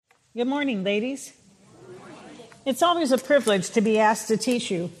Good morning, ladies. It's always a privilege to be asked to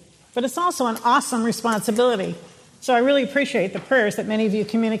teach you, but it's also an awesome responsibility. So I really appreciate the prayers that many of you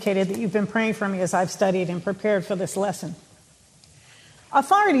communicated that you've been praying for me as I've studied and prepared for this lesson.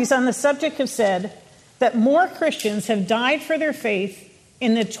 Authorities on the subject have said that more Christians have died for their faith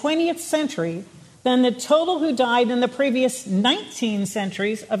in the 20th century than the total who died in the previous 19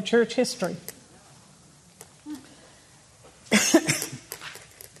 centuries of church history.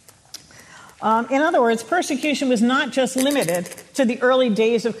 In other words, persecution was not just limited to the early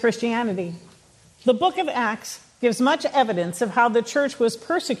days of Christianity. The book of Acts gives much evidence of how the church was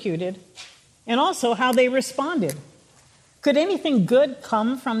persecuted and also how they responded. Could anything good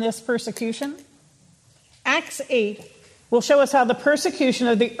come from this persecution? Acts 8 will show us how the persecution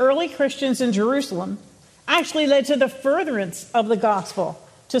of the early Christians in Jerusalem actually led to the furtherance of the gospel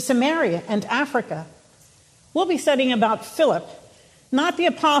to Samaria and Africa. We'll be studying about Philip, not the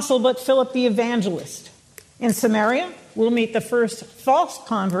apostle, but Philip the evangelist. In Samaria, we'll meet the first false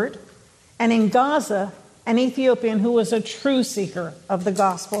convert, and in Gaza, an Ethiopian who was a true seeker of the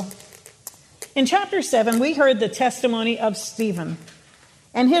gospel. In chapter 7, we heard the testimony of Stephen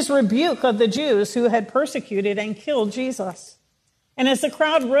and his rebuke of the Jews who had persecuted and killed Jesus. And as the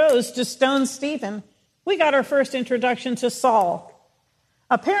crowd rose to stone Stephen, we got our first introduction to Saul.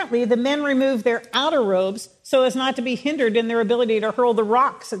 Apparently, the men removed their outer robes so as not to be hindered in their ability to hurl the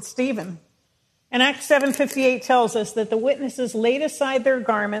rocks at Stephen. And Acts 7:58 tells us that the witnesses laid aside their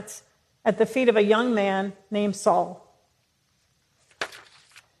garments at the feet of a young man named Saul.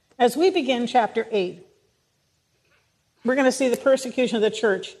 As we begin chapter 8, we're going to see the persecution of the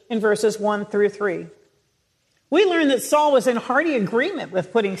church in verses 1 through 3. We learn that Saul was in hearty agreement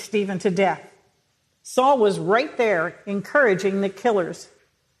with putting Stephen to death. Saul was right there encouraging the killers.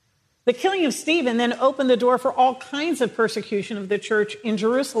 The killing of Stephen then opened the door for all kinds of persecution of the church in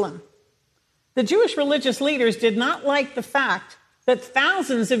Jerusalem. The Jewish religious leaders did not like the fact that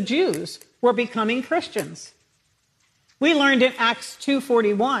thousands of Jews were becoming Christians. We learned in Acts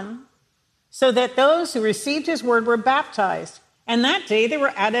 2:41, so that those who received his word were baptized, and that day there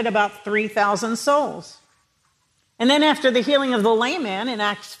were added about 3,000 souls. And then after the healing of the lame man in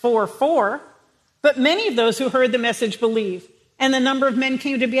Acts 4:4, but many of those who heard the message believed, and the number of men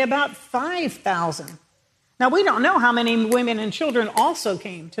came to be about 5,000. Now, we don't know how many women and children also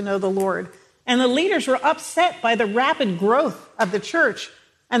came to know the Lord, and the leaders were upset by the rapid growth of the church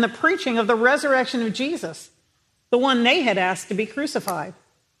and the preaching of the resurrection of Jesus, the one they had asked to be crucified.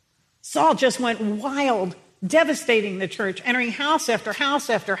 Saul just went wild, devastating the church, entering house after house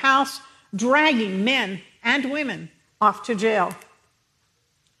after house, dragging men and women off to jail.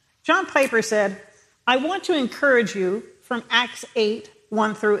 John Piper said, "I want to encourage you from Acts 8,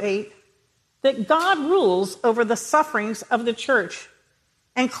 1 through 8, that God rules over the sufferings of the church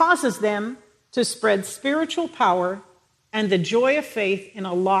and causes them to spread spiritual power and the joy of faith in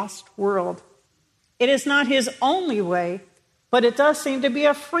a lost world. It is not his only way, but it does seem to be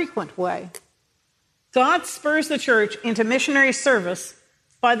a frequent way. God spurs the church into missionary service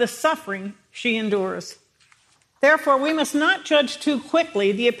by the suffering she endures. Therefore, we must not judge too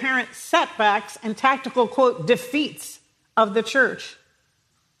quickly the apparent setbacks and tactical, quote, defeats of the church.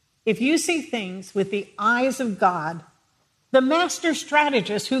 If you see things with the eyes of God, the master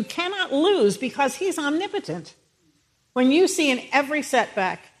strategist who cannot lose because he's omnipotent, when you see in every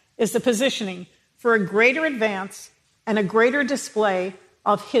setback is the positioning for a greater advance and a greater display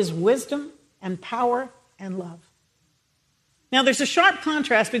of his wisdom and power and love." Now, there's a sharp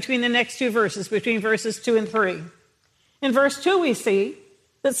contrast between the next two verses, between verses 2 and 3. In verse 2, we see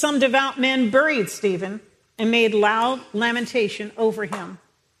that some devout men buried Stephen and made loud lamentation over him.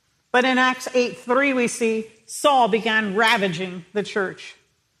 But in Acts 8:3, we see Saul began ravaging the church.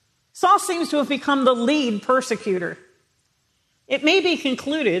 Saul seems to have become the lead persecutor. It may be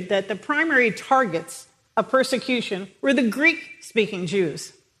concluded that the primary targets of persecution were the Greek-speaking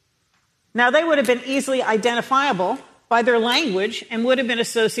Jews. Now, they would have been easily identifiable by their language and would have been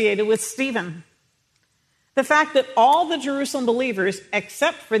associated with Stephen. The fact that all the Jerusalem believers,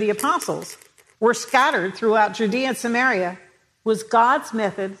 except for the apostles, were scattered throughout Judea and Samaria was God's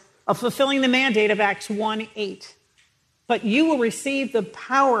method of fulfilling the mandate of Acts 1:8. But you will receive the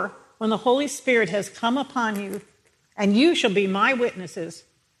power when the Holy Spirit has come upon you, and you shall be my witnesses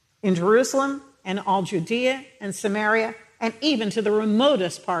in Jerusalem and all Judea and Samaria, and even to the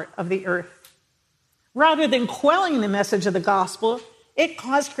remotest part of the earth. Rather than quelling the message of the gospel, it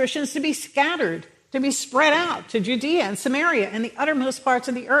caused Christians to be scattered, to be spread out to Judea and Samaria and the uttermost parts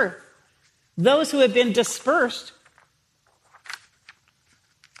of the earth. Those who had been dispersed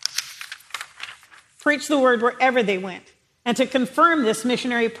preached the word wherever they went, And to confirm this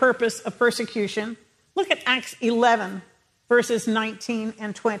missionary purpose of persecution, look at Acts 11, verses 19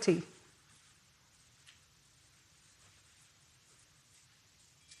 and 20.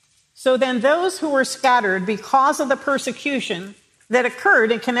 So then those who were scattered because of the persecution that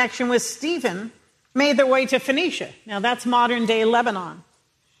occurred in connection with Stephen made their way to Phoenicia. Now that's modern-day Lebanon.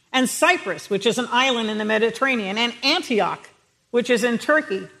 And Cyprus, which is an island in the Mediterranean, and Antioch, which is in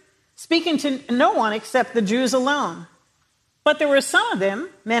Turkey, speaking to no one except the Jews alone. But there were some of them,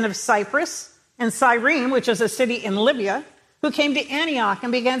 men of Cyprus and Cyrene, which is a city in Libya, who came to Antioch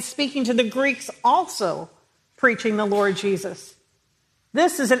and began speaking to the Greeks also, preaching the Lord Jesus.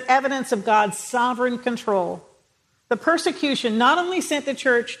 This is an evidence of God's sovereign control. The persecution not only sent the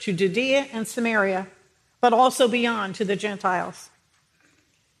church to Judea and Samaria, but also beyond to the Gentiles.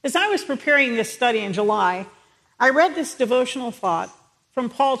 As I was preparing this study in July, I read this devotional thought from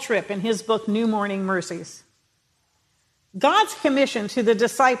Paul Tripp in his book, New Morning Mercies. God's commission to the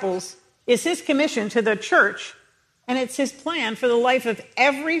disciples is his commission to the church, and it's his plan for the life of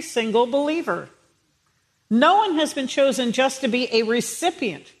every single believer. No one has been chosen just to be a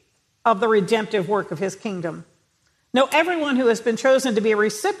recipient of the redemptive work of his kingdom. No, everyone who has been chosen to be a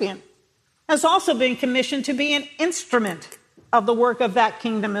recipient has also been commissioned to be an instrument of the work of that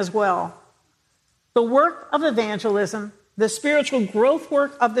kingdom as well. The work of evangelism, the spiritual growth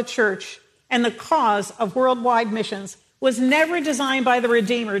work of the church, and the cause of worldwide missions was never designed by the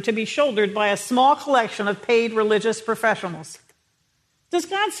Redeemer to be shouldered by a small collection of paid religious professionals. Does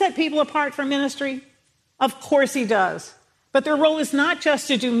God set people apart for ministry? Of course he does. But their role is not just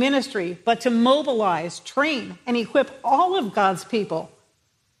to do ministry, but to mobilize, train, and equip all of God's people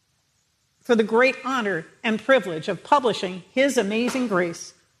for the great honor and privilege of publishing his amazing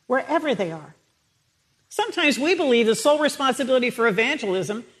grace wherever they are. Sometimes we believe the sole responsibility for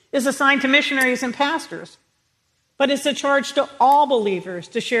evangelism is assigned to missionaries and pastors, but it's a charge to all believers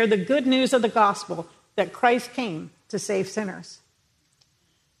to share the good news of the gospel that Christ came to save sinners.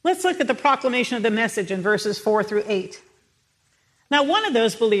 Let's look at the proclamation of the message in verses 4 through 8. Now, one of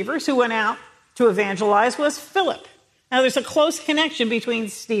those believers who went out to evangelize was Philip. Now, there's a close connection between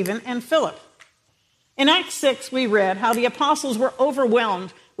Stephen and Philip. In Acts 6, we read how the apostles were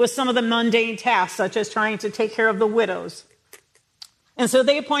overwhelmed with some of the mundane tasks, such as trying to take care of the widows. And so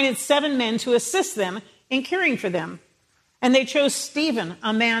they appointed 7 men to assist them in caring for them. And they chose Stephen,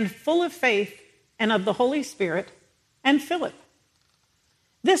 a man full of faith and of the Holy Spirit, and Philip.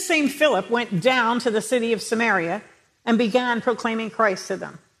 This same Philip went down to the city of Samaria and began proclaiming Christ to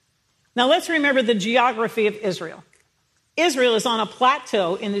them. Now let's remember the geography of Israel. Israel is on a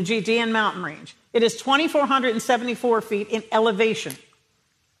plateau in the Judean mountain range. It is 2,474 feet in elevation.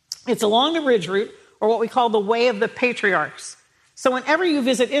 It's along the ridge route, or what we call the Way of the Patriarchs. So whenever you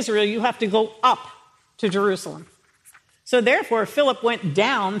visit Israel, you have to go up to Jerusalem. So therefore, Philip went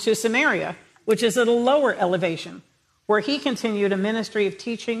down to Samaria, which is at a lower elevation, where he continued a ministry of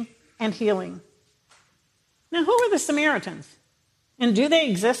teaching and healing. Now, who are the Samaritans? And do they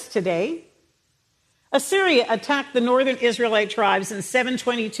exist today? Assyria attacked the northern Israelite tribes in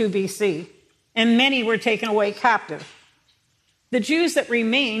 722 BC, and many were taken away captive. The Jews that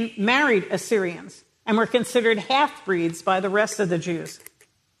remained married Assyrians and were considered half-breeds by the rest of the Jews.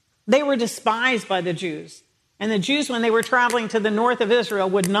 They were despised by the Jews, and the Jews, when they were traveling to the north of Israel,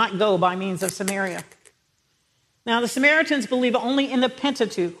 would not go by means of Samaria. Now, the Samaritans believe only in the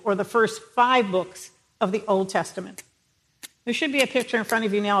Pentateuch, or the first 5 books of the Old Testament. There should be a picture in front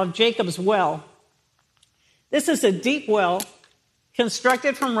of you now of Jacob's well. This is a deep well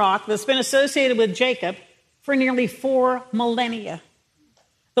constructed from rock that's been associated with Jacob for nearly 4 millennia.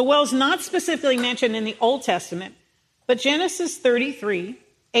 The well's not specifically mentioned in the Old Testament, but Genesis 33,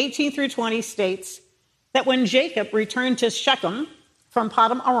 18 through 20 states that when Jacob returned to Shechem from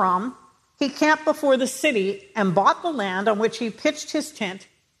Paddan Aram, he camped before the city and bought the land on which he pitched his tent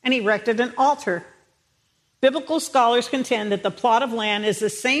and erected an altar. Biblical scholars contend that the plot of land is the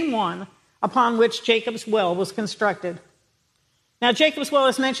same one upon which Jacob's well was constructed. Now, Jacob's well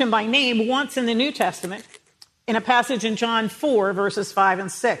is mentioned by name once in the New Testament in a passage in John 4, verses 5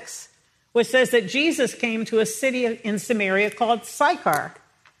 and 6, which says that Jesus came to a city in Samaria called Sychar,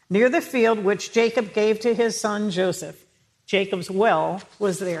 near the field which Jacob gave to his son Joseph. Jacob's well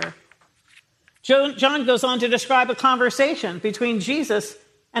was there. John goes on to describe a conversation between Jesus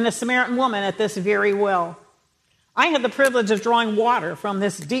and a Samaritan woman at this very well. I had the privilege of drawing water from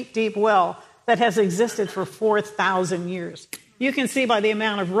this deep, deep well that has existed for 4,000 years. You can see by the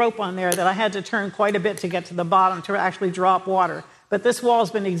amount of rope on there that I had to turn quite a bit to get to the bottom to actually draw up water. But this wall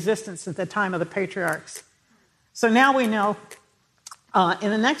has been in existence since the time of the patriarchs. So now we know, in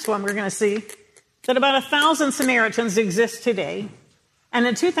the next one, we're going to see that about 1,000 Samaritans exist today. And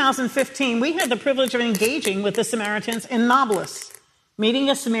in 2015, we had the privilege of engaging with the Samaritans in Nablus, meeting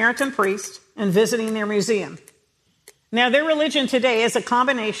a Samaritan priest and visiting their museum. Now, their religion today is a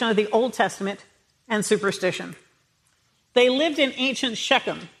combination of the Old Testament and superstition. They lived in ancient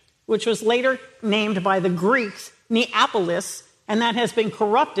Shechem, which was later named by the Greeks Neapolis, and that has been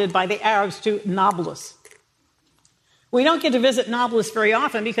corrupted by the Arabs to Nablus. We don't get to visit Nablus very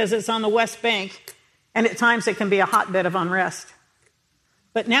often because it's on the West Bank, and at times it can be a hotbed of unrest.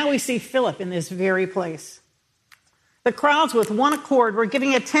 But now we see Philip in this very place. The crowds with one accord were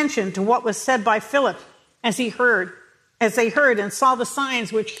giving attention to what was said by Philip as they heard and saw the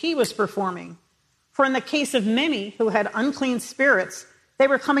signs which he was performing. For in the case of many who had unclean spirits, they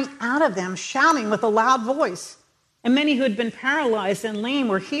were coming out of them shouting with a loud voice. And many who had been paralyzed and lame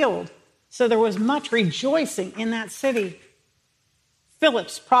were healed. So there was much rejoicing in that city.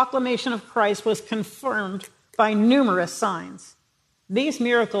 Philip's proclamation of Christ was confirmed by numerous signs. These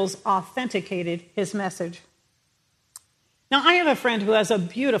miracles authenticated his message. Now, I have a friend who has a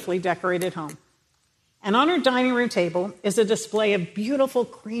beautifully decorated home. And on her dining room table is a display of beautiful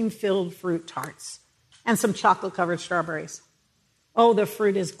cream-filled fruit tarts and some chocolate-covered strawberries. Oh, the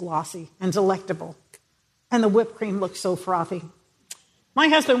fruit is glossy and delectable. And the whipped cream looks so frothy. My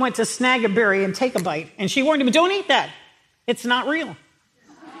husband went to snag a berry and take a bite, and she warned him, "Don't eat that. It's not real.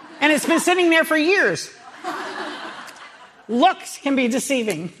 And it's been sitting there for years." Looks can be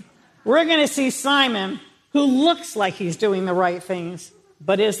deceiving. We're going to see Simon, who looks like he's doing the right things,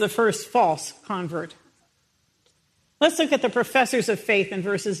 but is the first false convert. Let's look at the professors of faith in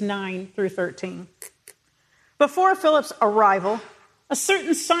verses 9 through 13. Before Philip's arrival, a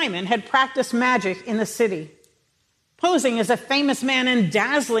certain Simon had practiced magic in the city, posing as a famous man and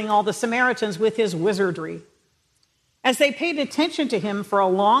dazzling all the Samaritans with his wizardry. As they paid attention to him for a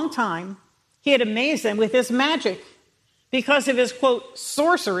long time, he had amazed them with his magic. Because of his, quote,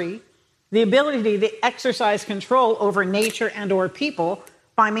 sorcery, the ability to exercise control over nature and or people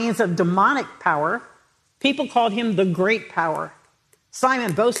by means of demonic power, people called him the Great Power.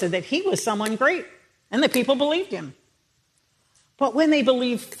 Simon boasted that he was someone great, and the people believed him. But when they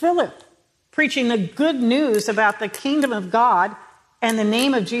believed Philip, preaching the good news about the kingdom of God and the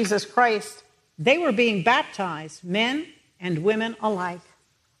name of Jesus Christ, they were being baptized, men and women alike.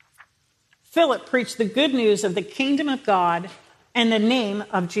 Philip preached the good news of the kingdom of God and the name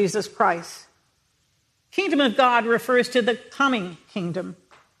of Jesus Christ. Kingdom of God refers to the coming kingdom,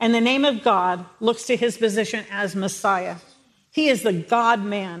 and the name of God looks to his position as Messiah. He is the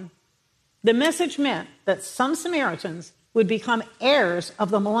God-man. The message meant that some Samaritans would become heirs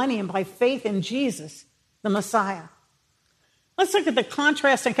of the millennium by faith in Jesus, the Messiah. Let's look at the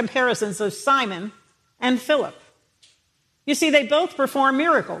contrast and comparisons of Simon and Philip. You see, they both perform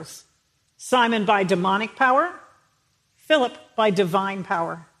miracles. Simon by demonic power, Philip by divine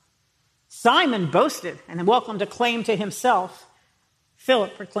power. Simon boasted and welcomed a claim to himself.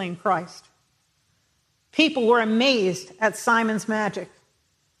 Philip proclaimed Christ. People were amazed at Simon's magic,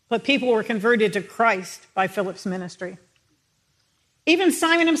 but people were converted to Christ by Philip's ministry. Even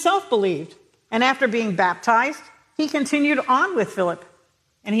Simon himself believed, and after being baptized, he continued on with Philip,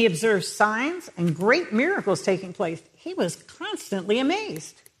 and he observed signs and great miracles taking place. He was constantly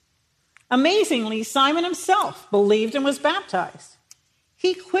amazed. Amazingly, Simon himself believed and was baptized.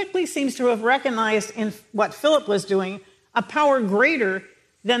 He quickly seems to have recognized in what Philip was doing a power greater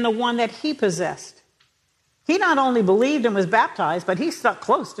than the one that he possessed. He not only believed and was baptized, but he stuck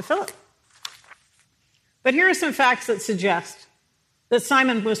close to Philip. But here are some facts that suggest that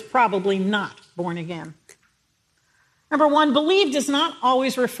Simon was probably not born again. Number one, believe does not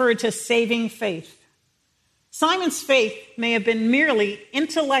always refer to saving faith. Simon's faith may have been merely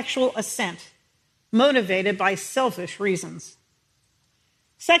intellectual assent, motivated by selfish reasons.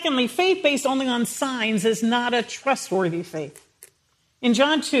 Secondly, faith based only on signs is not a trustworthy faith. In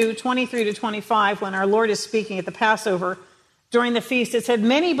John 2, 23 to 25, when our Lord is speaking at the Passover during the feast, it said,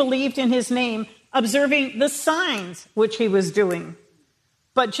 "Many believed in his name, observing the signs which he was doing.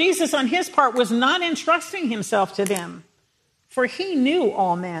 But Jesus, on his part, was not entrusting himself to them, for he knew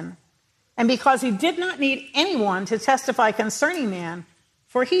all men. And because he did not need anyone to testify concerning man,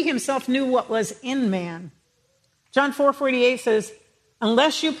 for he himself knew what was in man." John 4:48 says,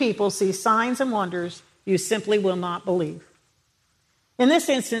 "Unless you people see signs and wonders, you simply will not believe." In this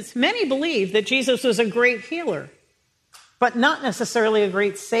instance, many believed that Jesus was a great healer, but not necessarily a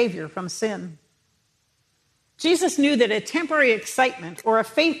great savior from sin. Jesus knew that a temporary excitement or a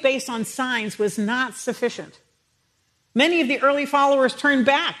faith based on signs was not sufficient. Many of the early followers turned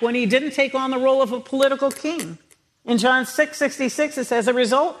back when he didn't take on the role of a political king. In John 6:66, it says, "As a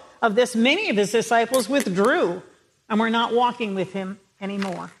result, of this, many of his disciples withdrew and were not walking with him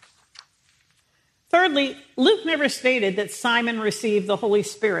anymore. Thirdly, Luke never stated that Simon received the Holy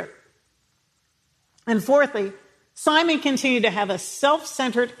Spirit. And fourthly, Simon continued to have a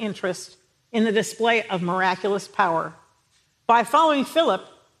self-centered interest in the display of miraculous power. By following Philip,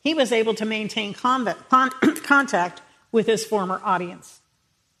 he was able to maintain contact with his former audience.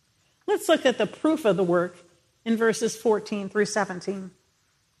 Let's look at the proof of the work in verses 14 through 17.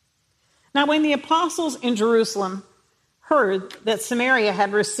 Now, when the apostles in Jerusalem heard that Samaria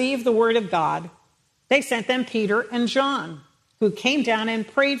had received the word of God, they sent them Peter and John, who came down and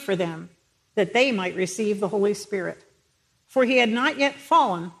prayed for them that they might receive the Holy Spirit. For he had not yet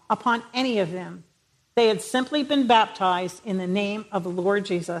fallen upon any of them. They had simply been baptized in the name of the Lord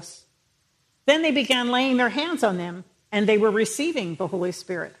Jesus. Then they began laying their hands on them, and they were receiving the Holy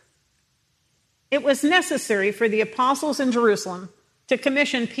Spirit. It was necessary for the apostles in Jerusalem to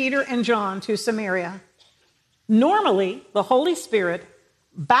commission Peter and John to Samaria. Normally, the Holy Spirit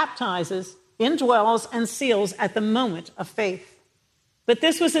baptizes, indwells, and seals at the moment of faith. But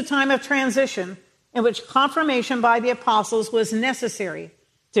this was a time of transition in which confirmation by the apostles was necessary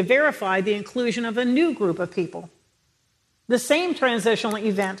to verify the inclusion of a new group of people. The same transitional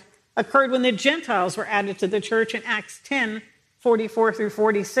event occurred when the Gentiles were added to the church in Acts 10, 44 through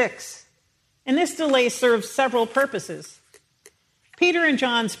 46. And this delay served several purposes. Peter and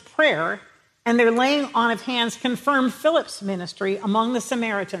John's prayer and their laying on of hands confirmed Philip's ministry among the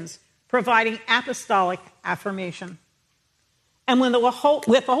Samaritans, providing apostolic affirmation. And when the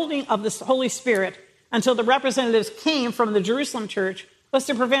withholding of the Holy Spirit until the representatives came from the Jerusalem church was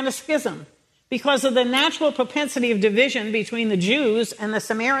to prevent a schism. Because of the natural propensity of division between the Jews and the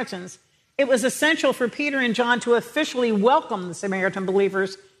Samaritans, it was essential for Peter and John to officially welcome the Samaritan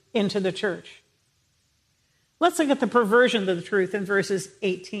believers into the church. Let's look at the perversion of the truth in verses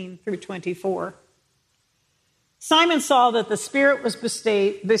 18 through 24. Simon saw that the Spirit was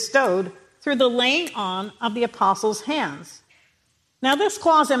bestowed through the laying on of the apostles' hands. Now, this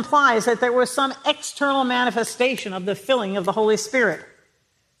clause implies that there was some external manifestation of the filling of the Holy Spirit.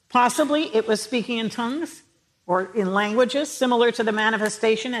 Possibly it was speaking in tongues or in languages similar to the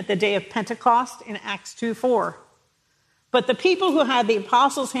manifestation at the day of Pentecost in Acts 2:4. But the people who had the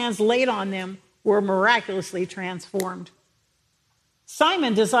apostles' hands laid on them were miraculously transformed.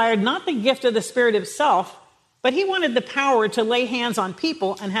 Simon desired not the gift of the Spirit himself, but he wanted the power to lay hands on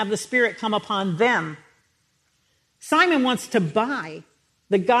people and have the Spirit come upon them. Simon wants to buy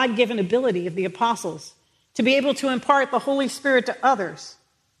the God-given ability of the apostles to be able to impart the Holy Spirit to others.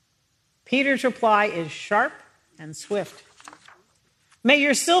 Peter's reply is sharp and swift. May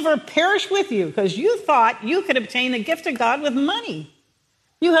your silver perish with you, because you thought you could obtain the gift of God with money.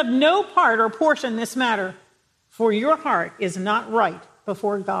 You have no part or portion in this matter, for your heart is not right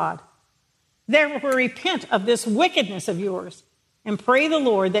before God. Therefore, repent of this wickedness of yours and pray the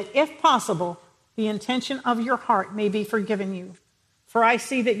Lord that, if possible, the intention of your heart may be forgiven you. For I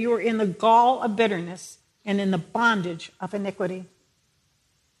see that you are in the gall of bitterness and in the bondage of iniquity.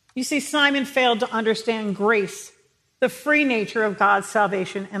 You see, Simon failed to understand grace, the free nature of God's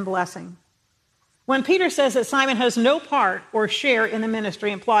salvation and blessing. When Peter says that Simon has no part or share in the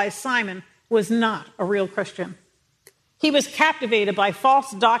ministry, implies Simon was not a real Christian. He was captivated by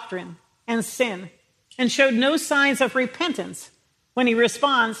false doctrine and sin and showed no signs of repentance when he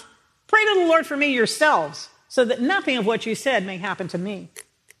responds, "Pray to the Lord for me yourselves, so that nothing of what you said may happen to me."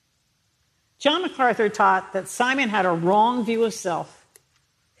 John MacArthur taught that Simon had a wrong view of self.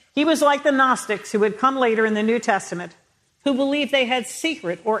 He was like the Gnostics who would come later in the New Testament, who believed they had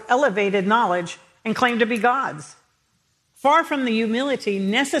secret or elevated knowledge and claimed to be gods. Far from the humility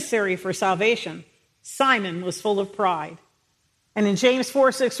necessary for salvation, Simon was full of pride. And in James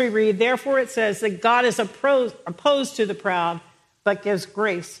 4:6 we read, "Therefore it says that God is opposed to the proud, but gives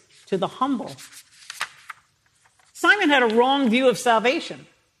grace to the humble." Simon had a wrong view of salvation.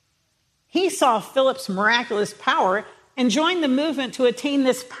 He saw Philip's miraculous power and joined the movement to attain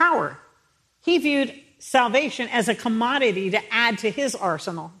this power. He viewed salvation as a commodity to add to his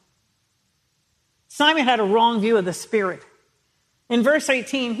arsenal. Simon had a wrong view of the Spirit. In verse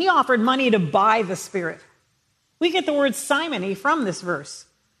 18, he offered money to buy the Spirit. We get the word simony from this verse.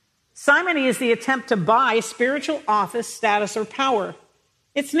 Simony is the attempt to buy spiritual office, status, or power.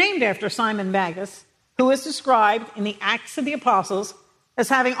 It's named after Simon Magus, who is described in the Acts of the Apostles as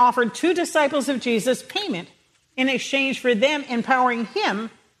having offered 2 disciples of Jesus payment in exchange for them empowering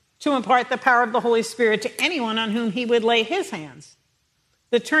him to impart the power of the Holy Spirit to anyone on whom he would lay his hands.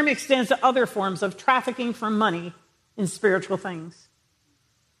 The term extends to other forms of trafficking for money in spiritual things.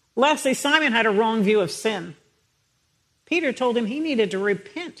 Lastly, Simon had a wrong view of sin. Peter told him he needed to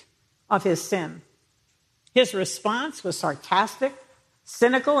repent of his sin. His response was sarcastic,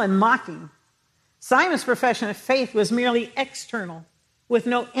 cynical, and mocking. Simon's profession of faith was merely external, with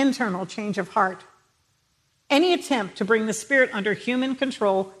no internal change of heart. Any attempt to bring the Spirit under human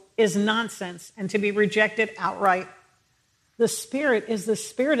control is nonsense and to be rejected outright. The Spirit is the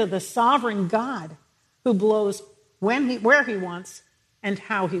Spirit of the sovereign God who blows where he wants and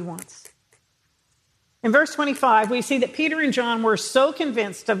how he wants. In verse 25, we see that Peter and John were so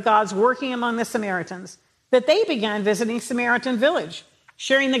convinced of God's working among the Samaritans that they began visiting Samaritan village,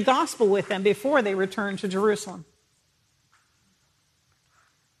 sharing the gospel with them before they returned to Jerusalem.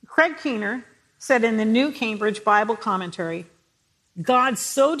 Craig Keener said in the New Cambridge Bible Commentary, God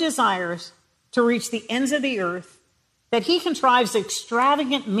so desires to reach the ends of the earth that he contrives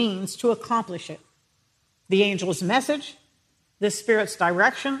extravagant means to accomplish it. The angel's message, the Spirit's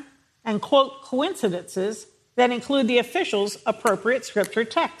direction, and, quote, coincidences that include the official's appropriate scripture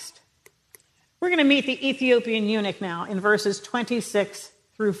text. We're going to meet the Ethiopian eunuch now in verses 26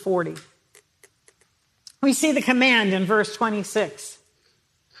 through 40. We see the command in verse 26.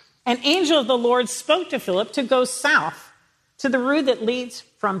 An angel of the Lord spoke to Philip to go south to the route that leads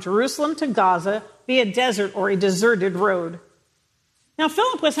from Jerusalem to Gaza via desert or a deserted road. Now,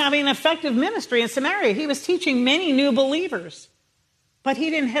 Philip was having an effective ministry in Samaria. He was teaching many new believers, but he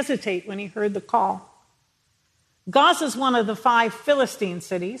didn't hesitate when he heard the call. Gaza is one of the 5 Philistine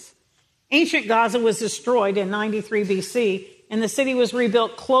cities. Ancient Gaza was destroyed in 93 BC, and the city was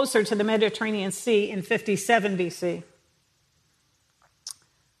rebuilt closer to the Mediterranean Sea in 57 BC.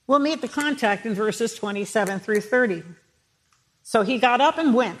 We'll meet the contact in verses 27 through 30. So he got up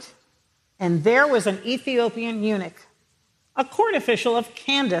and went, and there was an Ethiopian eunuch, a court official of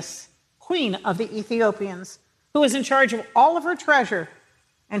Candace, queen of the Ethiopians, who was in charge of all of her treasure,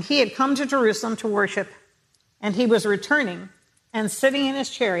 and he had come to Jerusalem to worship. And he was returning and sitting in his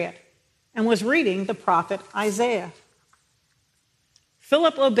chariot and was reading the prophet Isaiah.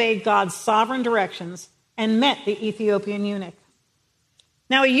 Philip obeyed God's sovereign directions and met the Ethiopian eunuch.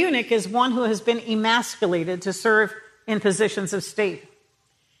 Now, a eunuch is one who has been emasculated to serve in positions of state.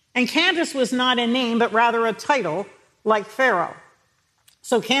 And Candace was not a name, but rather a title, like Pharaoh.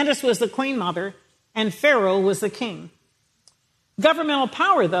 So Candace was the queen mother, and Pharaoh was the king. Governmental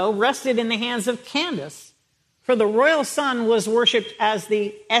power, though, rested in the hands of Candace, for the royal son was worshipped as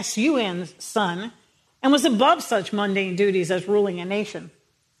the sun son and was above such mundane duties as ruling a nation.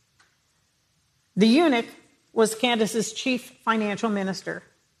 The eunuch was Candace's chief financial minister.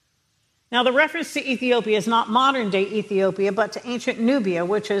 Now, the reference to Ethiopia is not modern-day Ethiopia, but to ancient Nubia,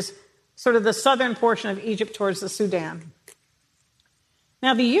 which is sort of the southern portion of Egypt towards the Sudan.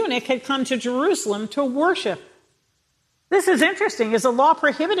 Now, the eunuch had come to Jerusalem to worship. This is interesting, as the law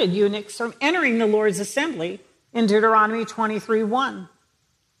prohibited eunuchs from entering the Lord's assembly in Deuteronomy 23:1.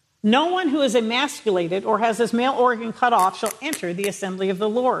 No one who is emasculated or has his male organ cut off shall enter the assembly of the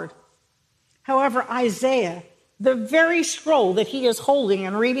Lord. However, Isaiah, the very scroll that he is holding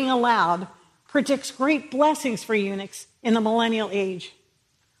and reading aloud, predicts great blessings for eunuchs in the millennial age.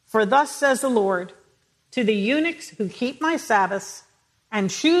 For thus says the Lord, to the eunuchs who keep my Sabbaths and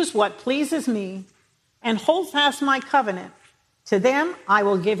choose what pleases me and hold fast my covenant, to them I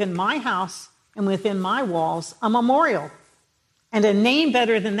will give in my house and within my walls a memorial, and a name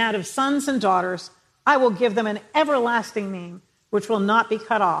better than that of sons and daughters. I will give them an everlasting name, which will not be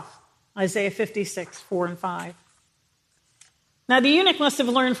cut off. Isaiah 56:4 and 5. Now, the eunuch must have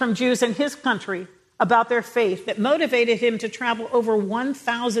learned from Jews in his country about their faith that motivated him to travel over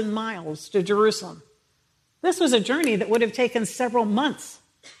 1,000 miles to Jerusalem. This was a journey that would have taken several months.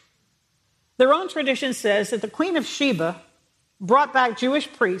 Their own tradition says that the Queen of Sheba brought back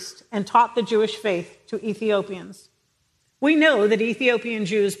Jewish priests and taught the Jewish faith to Ethiopians. We know that Ethiopian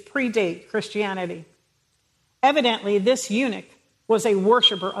Jews predate Christianity. Evidently, this eunuch was a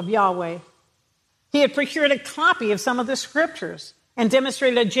worshiper of Yahweh. He had procured a copy of some of the scriptures and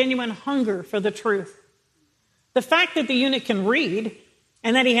demonstrated a genuine hunger for the truth. The fact that the eunuch can read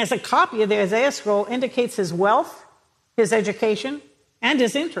and that he has a copy of the Isaiah scroll indicates his wealth, his education, and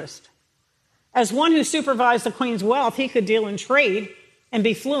his interest. As one who supervised the queen's wealth, he could deal in trade and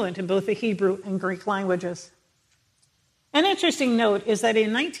be fluent in both the Hebrew and Greek languages. An interesting note is that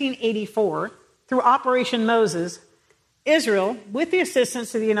in 1984, through Operation Moses, Israel, with the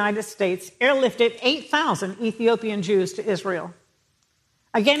assistance of the United States, airlifted 8,000 Ethiopian Jews to Israel.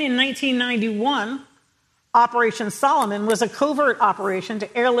 Again, in 1991, Operation Solomon was a covert operation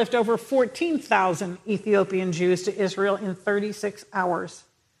to airlift over 14,000 Ethiopian Jews to Israel in 36 hours.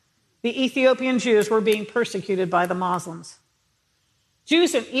 The Ethiopian Jews were being persecuted by the Muslims.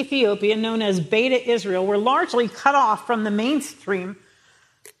 Jews in Ethiopia, known as Beta Israel, were largely cut off from the mainstream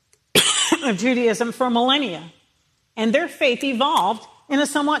of Judaism for millennia, and their faith evolved in a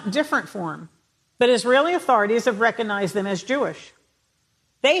somewhat different form, but Israeli authorities have recognized them as Jewish.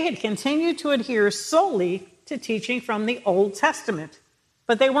 They had continued to adhere solely to teaching from the Old Testament,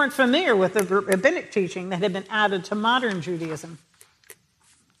 but they weren't familiar with the rabbinic teaching that had been added to modern Judaism.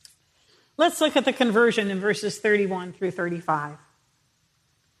 Let's look at the conversion in verses 31 through 35.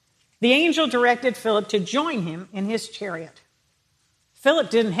 The angel directed Philip to join him in his chariot.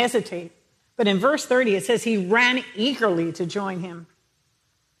 Philip didn't hesitate, but in verse 30 it says he ran eagerly to join him.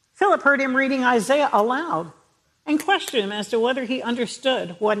 Philip heard him reading Isaiah aloud and questioned him as to whether he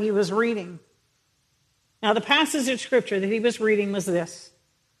understood what he was reading. Now, the passage of scripture that he was reading was this: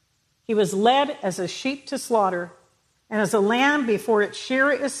 He was led as a sheep to slaughter, and as a lamb before its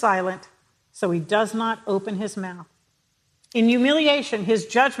shearer is silent, so he does not open his mouth. In humiliation, his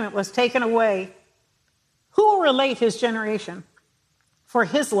judgment was taken away. Who will relate his generation? For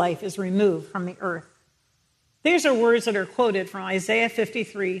his life is removed from the earth. These are words that are quoted from Isaiah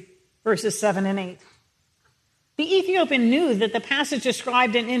 53, verses 7 and 8. The Ethiopian knew that the passage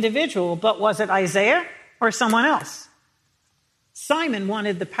described an individual, but was it Isaiah or someone else? Simon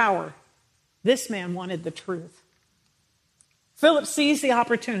wanted the power. This man wanted the truth. Philip seized the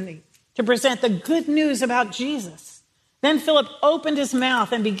opportunity to present the good news about Jesus. Then Philip opened his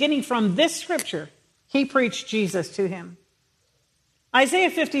mouth, and beginning from this scripture, he preached Jesus to him. Isaiah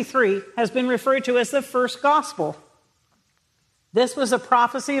 53 has been referred to as the first gospel. This was a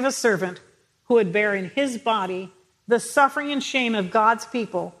prophecy of a servant who would bear in his body the suffering and shame of God's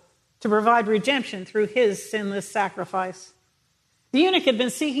people to provide redemption through his sinless sacrifice. The eunuch had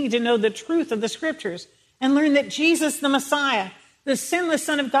been seeking to know the truth of the scriptures and learn that Jesus, the Messiah, the sinless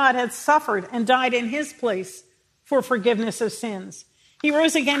Son of God, had suffered and died in his place for forgiveness of sins. He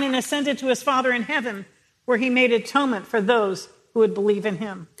rose again and ascended to his Father in heaven, where he made atonement for those who would believe in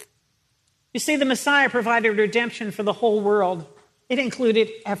him. You see, the Messiah provided redemption for the whole world. It included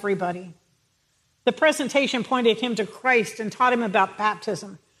everybody. The presentation pointed him to Christ and taught him about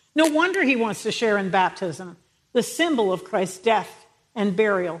baptism. No wonder he wants to share in baptism, the symbol of Christ's death and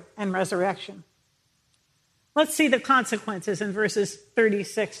burial and resurrection. Let's see the consequences in verses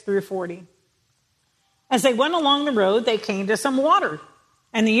 36 through 40. As they went along the road, they came to some water.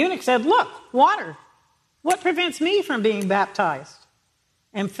 And the eunuch said, "Look, water. What prevents me from being baptized?"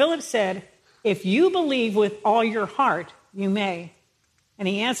 And Philip said, "If you believe with all your heart, you may." And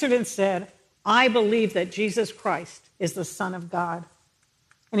he answered and said, "I believe that Jesus Christ is the Son of God."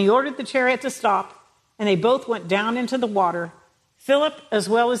 And he ordered the chariot to stop, and they both went down into the water, Philip as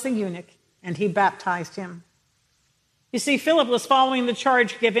well as the eunuch, and he baptized him. You see, Philip was following the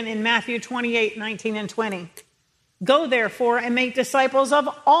charge given in Matthew 28, 19 and 20. "Go therefore and make disciples of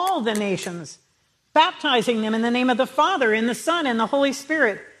all the nations, baptizing them in the name of the Father and the Son and the Holy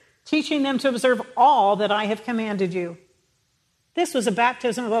Spirit, teaching them to observe all that I have commanded you." This was a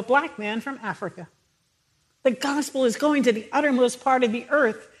baptism of a black man from Africa. The gospel is going to the uttermost part of the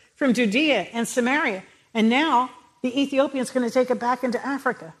earth, from Judea and Samaria, and now the Ethiopian's going to take it back into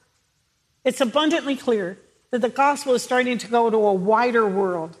Africa. It's abundantly clear that the gospel is starting to go to a wider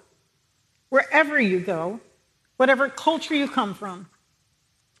world. Wherever you go, whatever culture you come from,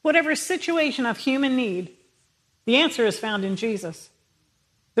 whatever situation of human need, the answer is found in Jesus.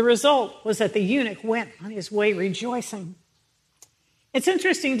 The result was that the eunuch went on his way rejoicing. It's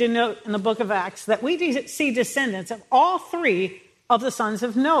interesting to note in the book of Acts that we see descendants of all three of the sons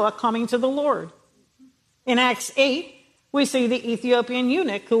of Noah coming to the Lord. In Acts 8, we see the Ethiopian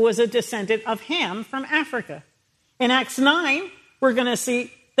eunuch who was a descendant of Ham from Africa. In Acts 9, we're going to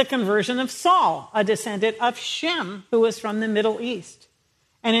see the conversion of Saul, a descendant of Shem, who was from the Middle East.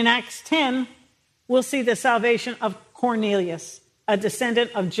 And in Acts 10, we'll see the salvation of Cornelius, a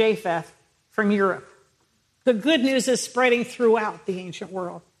descendant of Japheth from Europe. The good news is spreading throughout the ancient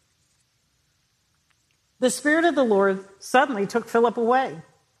world. The Spirit of the Lord suddenly took Philip away.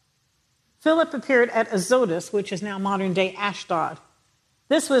 Philip appeared at Azotus, which is now modern-day Ashdod.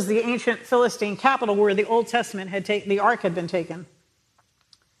 This was the ancient Philistine capital where the Old Testament the ark had been taken.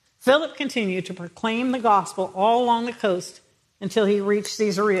 Philip continued to proclaim the gospel all along the coast until he reached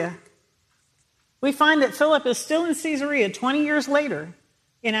Caesarea. We find that Philip is still in Caesarea 20 years later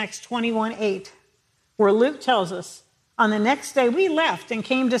in Acts 21:8, where Luke tells us, "On the next day we left and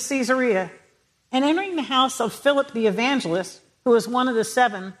came to Caesarea, and entering the house of Philip the evangelist, who was one of the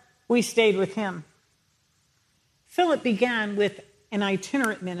 7, we stayed with him." Philip began with an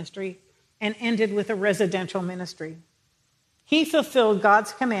itinerant ministry and ended with a residential ministry. He fulfilled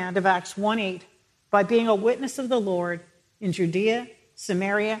God's command of Acts 1:8 by being a witness of the Lord in Judea,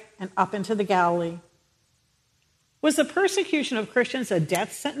 Samaria, and up into the Galilee. Was the persecution of Christians a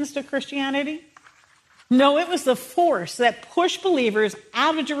death sentence to Christianity? No, it was the force that pushed believers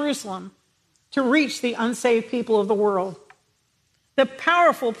out of Jerusalem to reach the unsaved people of the world. The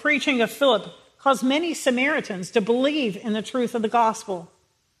powerful preaching of Philip caused many Samaritans to believe in the truth of the gospel.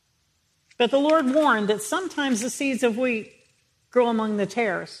 But the Lord warned that sometimes the seeds of wheat grow among the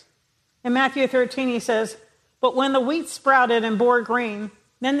tares. In Matthew 13, he says, "But when the wheat sprouted and bore grain,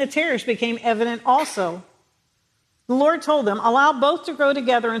 then the tares became evident also." The Lord told them, "Allow both to grow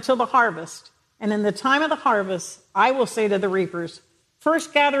together until the harvest. And in the time of the harvest, I will say to the reapers,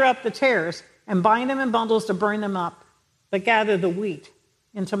 first gather up the tares and bind them in bundles to burn them up, but gather the wheat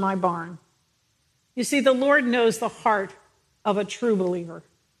into my barn." You see, the Lord knows the heart of a true believer.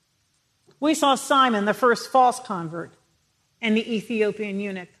 We saw Simon, the first false convert, and the Ethiopian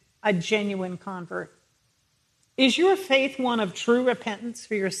eunuch, a genuine convert. Is your faith one of true repentance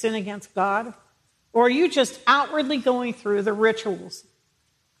for your sin against God? Or are you just outwardly going through the rituals?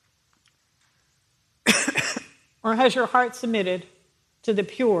 Or has your heart submitted to the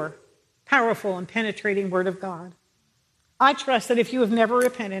pure, powerful, and penetrating Word of God? I trust that if you have never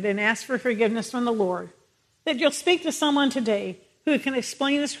repented and asked for forgiveness from the Lord, that you'll speak to someone today who can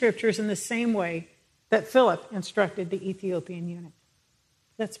explain the Scriptures in the same way that Philip instructed the Ethiopian eunuch.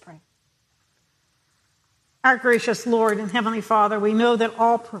 Let's pray. Our gracious Lord and Heavenly Father, we know that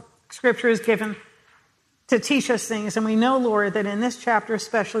all Scripture is given to teach us things. And we know, Lord, that in this chapter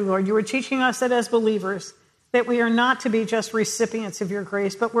especially, Lord, you are teaching us that as believers, that we are not to be just recipients of your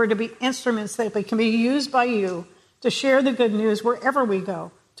grace, but we're to be instruments that can be used by you to share the good news wherever we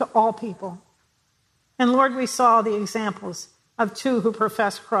go, to all people. And Lord, we saw the examples of two who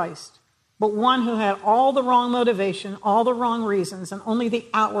professed Christ, but one who had all the wrong motivation, all the wrong reasons, and only the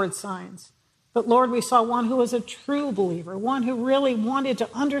outward signs. But Lord, we saw one who was a true believer, one who really wanted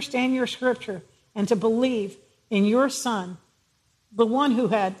to understand your Scripture and to believe in your Son, the one who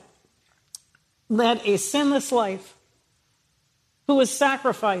had led a sinless life, who was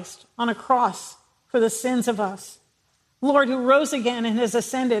sacrificed on a cross for the sins of us. Lord, who rose again and has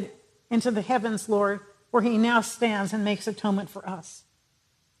ascended into the heavens, Lord, where he now stands and makes atonement for us.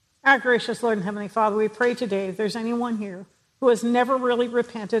 Our gracious Lord and Heavenly Father, we pray today if there's anyone here who has never really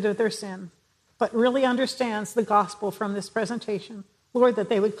repented of their sin, but really understands the gospel from this presentation, Lord, that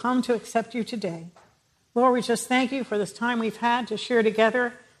they would come to accept you today. Lord, we just thank you for this time we've had to share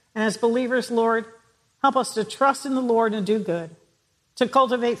together. And as believers, Lord, help us to trust in the Lord and do good, to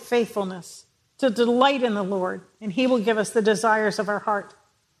cultivate faithfulness, to delight in the Lord, and he will give us the desires of our heart,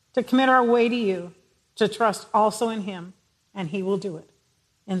 to commit our way to you, to trust also in him, and he will do it.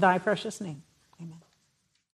 In thy precious name.